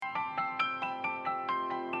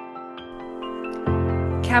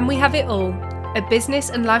Can We Have It All? A business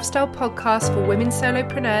and lifestyle podcast for women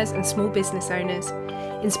solopreneurs and small business owners,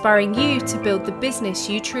 inspiring you to build the business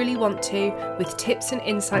you truly want to with tips and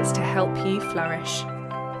insights to help you flourish.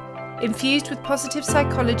 Infused with positive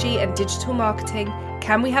psychology and digital marketing,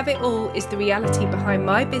 Can We Have It All is the reality behind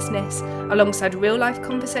my business, alongside real-life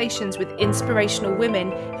conversations with inspirational women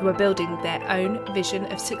who are building their own vision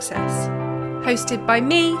of success. Hosted by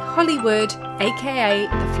me, Holly Wood, aka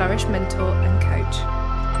the Flourish Mentor and Coach.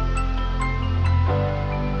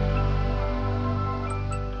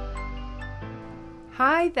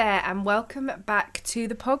 Hi there and welcome back to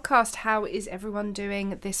the podcast. How is everyone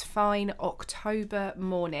doing this fine October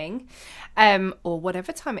morning, or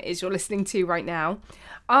whatever time it is you're listening to right now?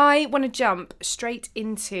 I want to jump straight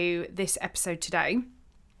into this episode today,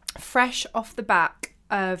 fresh off the back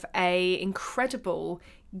of a incredible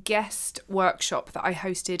guest workshop that I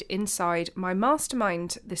hosted inside my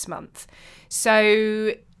mastermind this month.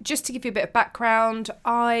 So just to give you a bit of background,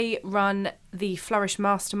 I run the Flourish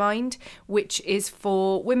Mastermind, which is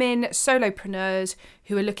for women solopreneurs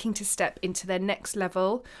who are looking to step into their next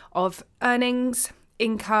level of earnings,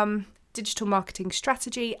 income, digital marketing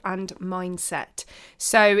strategy and mindset.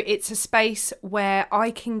 So it's a space where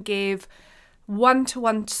I can give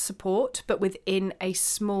one-to-one support, but within a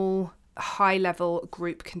small high-level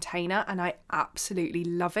group container, and I absolutely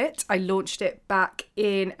love it. I launched it back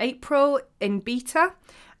in April in beta,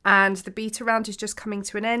 and the beta round is just coming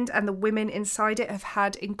to an end, and the women inside it have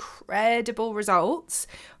had incredible results,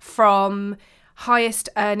 from highest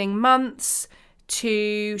earning months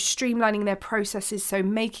to streamlining their processes, so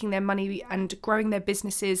making their money and growing their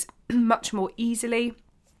businesses much more easily,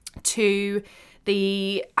 to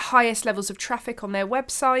the highest levels of traffic on their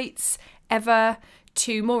websites ever,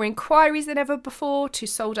 to more inquiries than ever before, to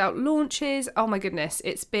sold out launches. Oh my goodness,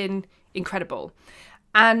 it's been incredible.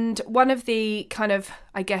 And one of the kind of,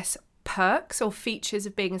 I guess, perks or features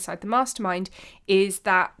of being inside the mastermind is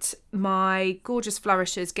that my gorgeous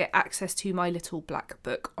flourishers get access to my little black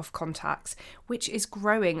book of contacts, which is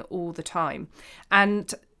growing all the time.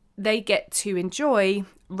 And they get to enjoy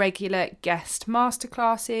regular guest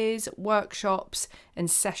masterclasses, workshops, and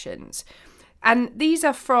sessions. And these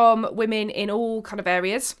are from women in all kind of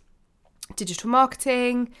areas: digital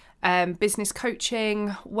marketing, business coaching,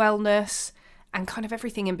 wellness, and kind of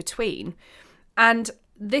everything in between. And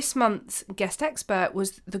this month's guest expert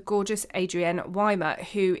was the gorgeous Adrienne Weimer,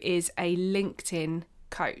 who is a LinkedIn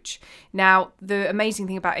coach. Now, the amazing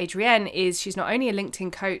thing about Adrienne is she's not only a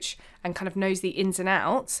LinkedIn coach and kind of knows the ins and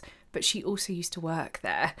outs, but she also used to work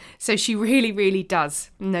there. So she really, really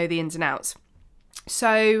does know the ins and outs.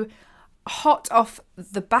 So hot off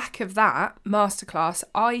the back of that masterclass,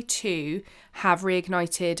 I too have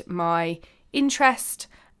reignited my interest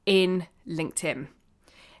in LinkedIn.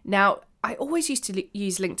 Now, I always used to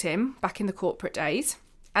use LinkedIn back in the corporate days,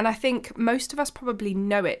 and I think most of us probably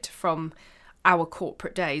know it from our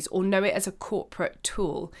corporate days or know it as a corporate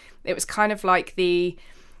tool. It was kind of like the,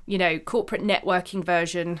 corporate networking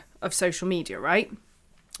version of social media, right?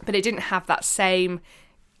 But it didn't have that same,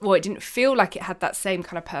 it didn't feel like it had that same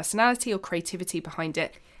kind of personality or creativity behind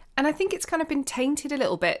it. And I think it's kind of been tainted a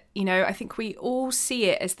little bit. I think we all see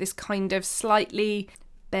it as this kind of slightly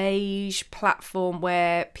beige platform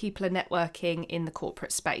where people are networking in the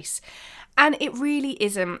corporate space. And it really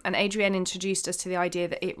isn't. And Adrienne introduced us to the idea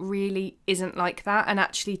that it really isn't like that. And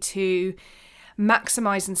actually, to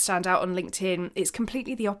maximize and stand out on LinkedIn, it's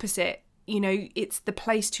completely the opposite. It's the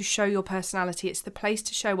place to show your personality. It's the place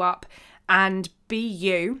to show up and be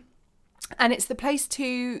you. And it's the place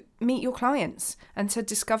to meet your clients and to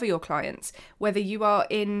discover your clients, whether you are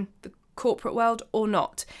in the corporate world or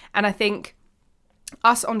not. And I think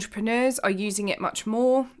us entrepreneurs are using it much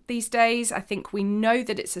more these days. I think we know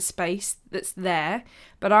that it's a space that's there,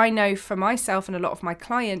 but I know for myself and a lot of my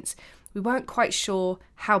clients, we weren't quite sure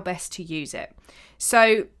how best to use it.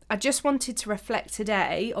 So I just wanted to reflect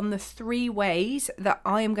today on the 3 ways that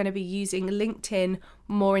I am going to be using LinkedIn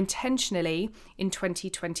more intentionally in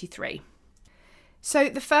 2023. So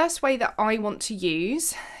the first way that I want to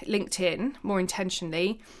use LinkedIn more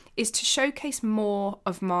intentionally is to showcase more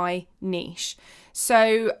of my niche.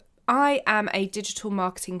 So I am a digital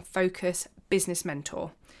marketing focused business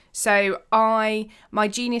mentor. So my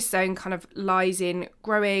genius zone kind of lies in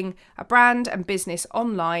growing a brand and business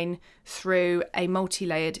online through a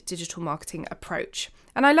multi-layered digital marketing approach.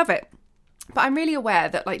 And I love it. But I'm really aware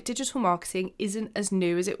that digital marketing isn't as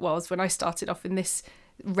new as it was when I started off in this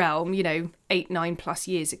realm, 8-9+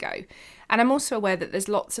 years ago. And I'm also aware that there's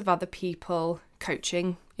lots of other people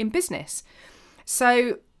coaching in business.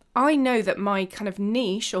 So I know that my kind of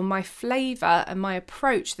niche or my flavour and my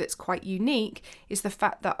approach that's quite unique is the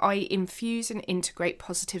fact that I infuse and integrate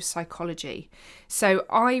positive psychology. So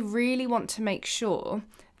I really want to make sure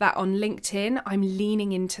that on LinkedIn, I'm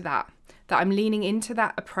leaning into that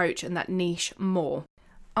approach and that niche more.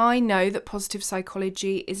 I know that positive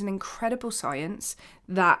psychology is an incredible science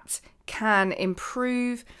that can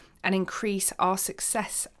improve and increase our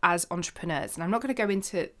success as entrepreneurs. And I'm not going to go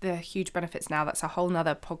into the huge benefits now. That's a whole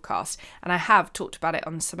nother podcast. And I have talked about it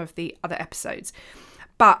on some of the other episodes.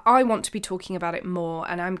 But I want to be talking about it more,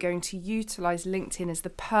 and I'm going to utilize LinkedIn as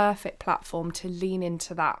the perfect platform to lean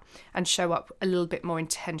into that and show up a little bit more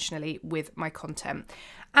intentionally with my content.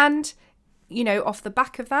 And, off the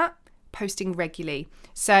back of that, posting regularly.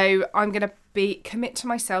 So I'm going to commit to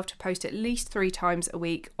myself to post at least 3 times a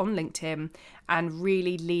week on LinkedIn and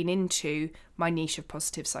really lean into my niche of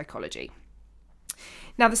positive psychology.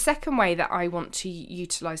 Now, the second way that I want to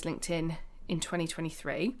utilize LinkedIn in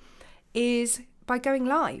 2023 is by going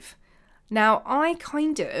live. Now, I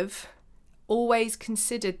kind of always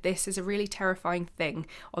considered this as a really terrifying thing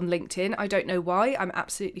on LinkedIn. I don't know why. I'm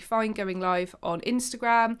absolutely fine going live on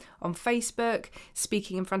Instagram, on Facebook,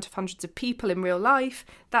 speaking in front of hundreds of people in real life.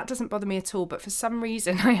 That doesn't bother me at all. But for some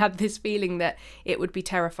reason, I had this feeling that it would be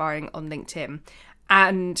terrifying on LinkedIn.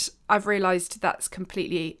 And I've realised that's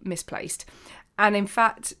completely misplaced. And in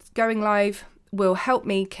fact, going live will help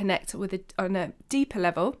me connect on a deeper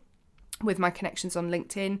level with my connections on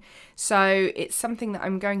LinkedIn. So it's something that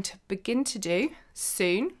I'm going to begin to do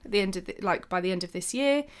soon, by the end of this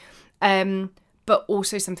year, but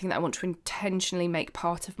also something that I want to intentionally make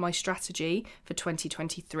part of my strategy for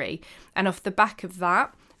 2023. And off the back of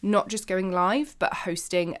that, not just going live, but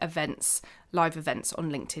hosting live events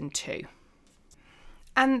on LinkedIn too.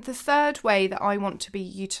 And the third way that I want to be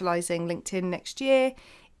utilising LinkedIn next year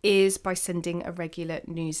is by sending a regular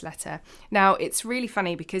newsletter. Now, it's really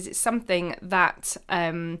funny because it's something that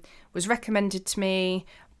was recommended to me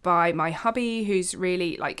by my hubby, who's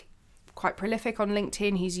really quite prolific on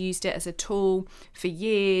LinkedIn. He's used it as a tool for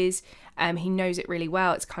years. He knows it really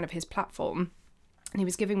well. It's kind of his platform. And he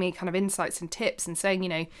was giving me kind of insights and tips and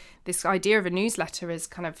saying, this idea of a newsletter has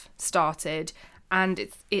kind of started and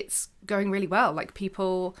it's going really well.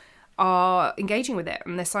 People are engaging with it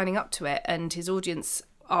and they're signing up to it, and his audience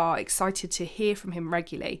are excited to hear from him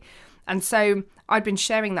regularly. And so I'd been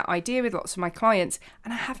sharing that idea with lots of my clients,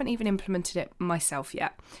 and I haven't even implemented it myself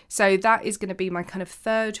yet. So that is going to be my kind of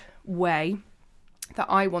third way that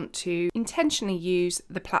I want to intentionally use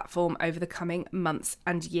the platform over the coming months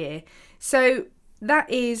and year. So that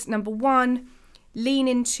is number 1, lean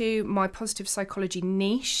into my positive psychology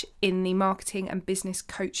niche in the marketing and business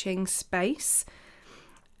coaching space.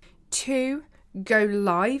 2, go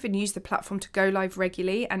live and use the platform to go live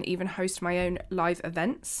regularly and even host my own live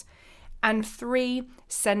events. And 3,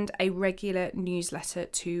 send a regular newsletter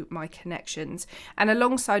to my connections. And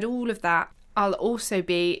alongside all of that, I'll also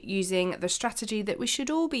be using the strategy that we should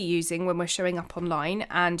all be using when we're showing up online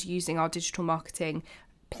and using our digital marketing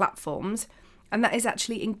platforms. And that is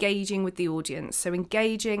actually engaging with the audience. So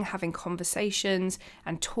engaging, having conversations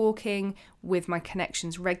and talking with my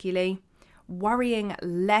connections regularly, worrying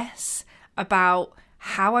less about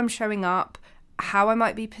how I'm showing up, how I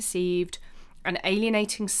might be perceived, and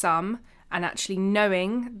alienating some, and actually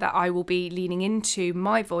knowing that I will be leaning into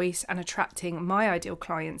my voice and attracting my ideal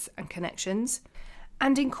clients and connections,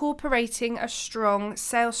 and incorporating a strong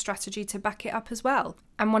sales strategy to back it up as well.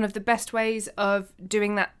 And one of the best ways of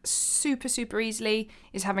doing that super, super easily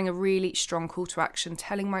is having a really strong call to action,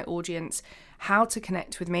 telling my audience how to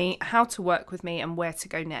connect with me, how to work with me, and where to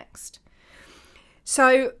go next.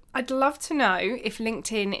 So I'd love to know if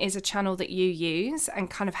LinkedIn is a channel that you use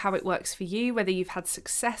and kind of how it works for you, whether you've had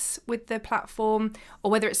success with the platform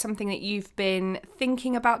or whether it's something that you've been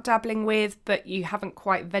thinking about dabbling with, but you haven't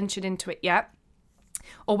quite ventured into it yet.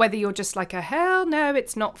 Or whether you're just like, hell no,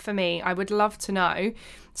 it's not for me. I would love to know.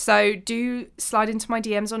 So do slide into my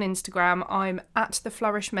DMs on Instagram. I'm at The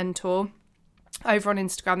Flourish Mentor over on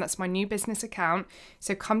Instagram. That's my new business account.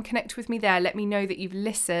 So come connect with me there. Let me know that you've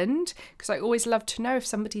listened, because I always love to know if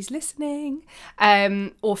somebody's listening.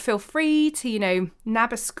 Or feel free to,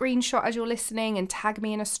 nab a screenshot as you're listening and tag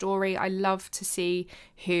me in a story. I love to see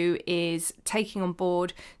who is taking on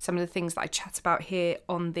board some of the things that I chat about here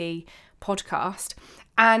on the podcast.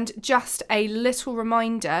 And just a little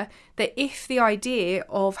reminder that if the idea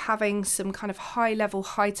of having some kind of high level,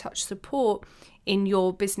 high touch support in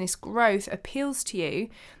your business growth appeals to you,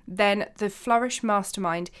 then the Flourish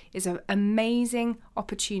Mastermind is an amazing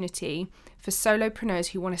opportunity for solopreneurs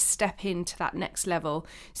who want to step into that next level.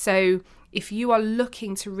 So if you are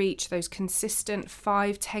looking to reach those consistent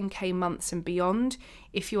 5-10K months and beyond,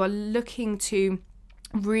 if you are looking to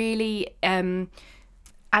really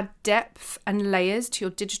add depth and layers to your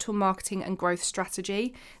digital marketing and growth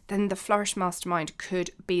strategy, then the Flourish Mastermind could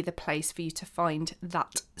be the place for you to find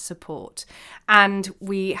that support. And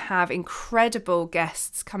we have incredible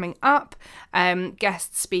guests coming up,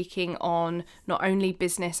 guests speaking on not only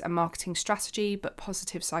business and marketing strategy, but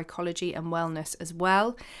positive psychology and wellness as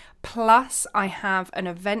well. Plus, I have an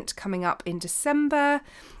event coming up in December,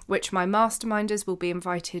 which my masterminders will be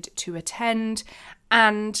invited to attend.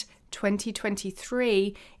 And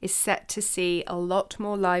 2023 is set to see a lot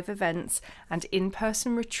more live events and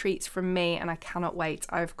in-person retreats from me, and I cannot wait.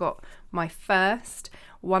 I've got my first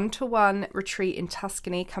one-to-one retreat in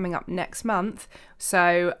Tuscany coming up next month,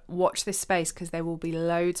 so watch this space because there will be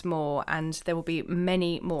loads more, and there will be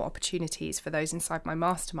many more opportunities for those inside my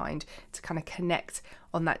mastermind to kind of connect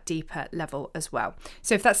on that deeper level as well.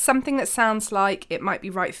 So if that's something that sounds like it might be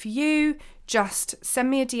right for you, just send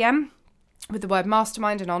me a DM with the word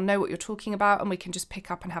mastermind and I'll know what you're talking about, and we can just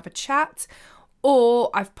pick up and have a chat. Or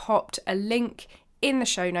I've popped a link in the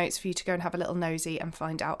show notes for you to go and have a little nosy and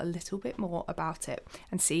find out a little bit more about it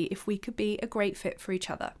and see if we could be a great fit for each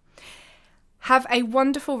other. Have a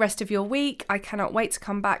wonderful rest of your week. I cannot wait to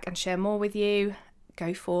come back and share more with you.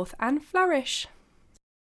 Go forth and flourish.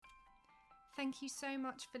 Thank you so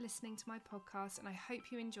much for listening to my podcast, and I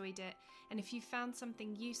hope you enjoyed it. And if you found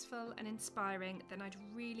something useful and inspiring, then I'd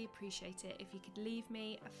really appreciate it if you could leave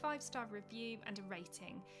me a 5-star review and a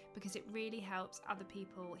rating, because it really helps other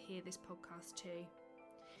people hear this podcast too.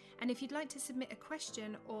 And if you'd like to submit a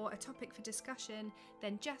question or a topic for discussion,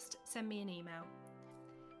 then just send me an email.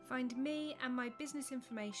 Find me and my business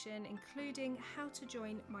information, including how to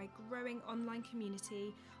join my growing online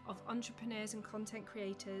community of entrepreneurs and content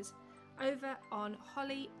creators, over on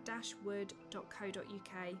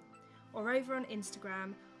holly-wood.co.uk or over on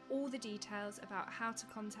Instagram. All the details about how to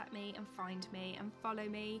contact me and find me and follow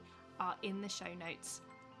me are in the show notes.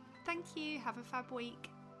 Thank you. Have a fab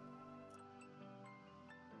week.